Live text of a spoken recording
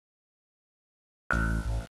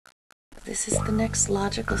This is the next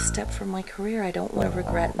logical step for my career. I don't want to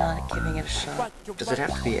regret not giving it a shot. Does it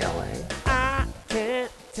have to be LA?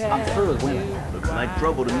 I'm through with women. Looks like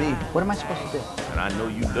trouble to me. What am I supposed to do? And I know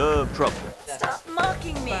you love trouble. Stop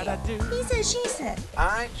mocking me. He said, she said.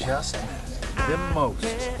 I just met the most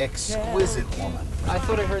exquisite woman. I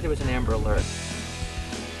thought I heard there was an Amber Alert.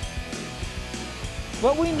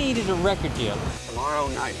 What we need is a record deal. Tomorrow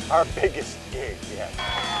night, our biggest gig yet.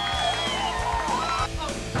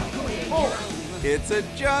 It's a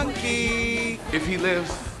junkie. If he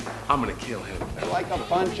lives, I'm gonna kill him. They're like a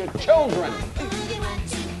bunch of children.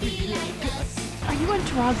 Are you on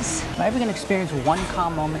drugs? Am I ever gonna experience one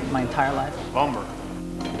calm moment in my entire life? Bummer.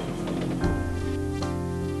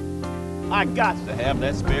 I got to have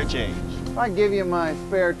that spare change. If I give you my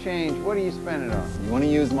spare change, what do you spend it on? You want to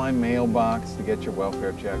use my mailbox to get your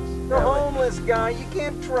welfare checks? The homeless guy, you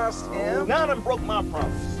can't trust him. Now I broke my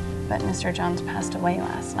promise. But Mr. Jones passed away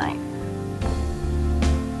last night.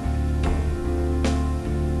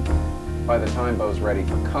 By the time Bo's ready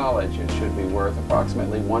for college, it should be worth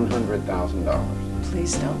approximately $100,000.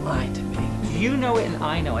 Please don't lie to me. You know it and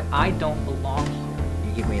I know it. I don't belong here.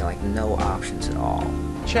 You give me like no options at all.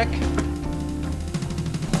 Check.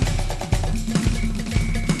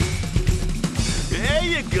 There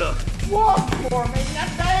you go. Walk for me,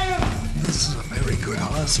 not dance! This is a very good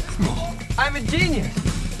hospital. I'm a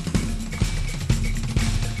genius.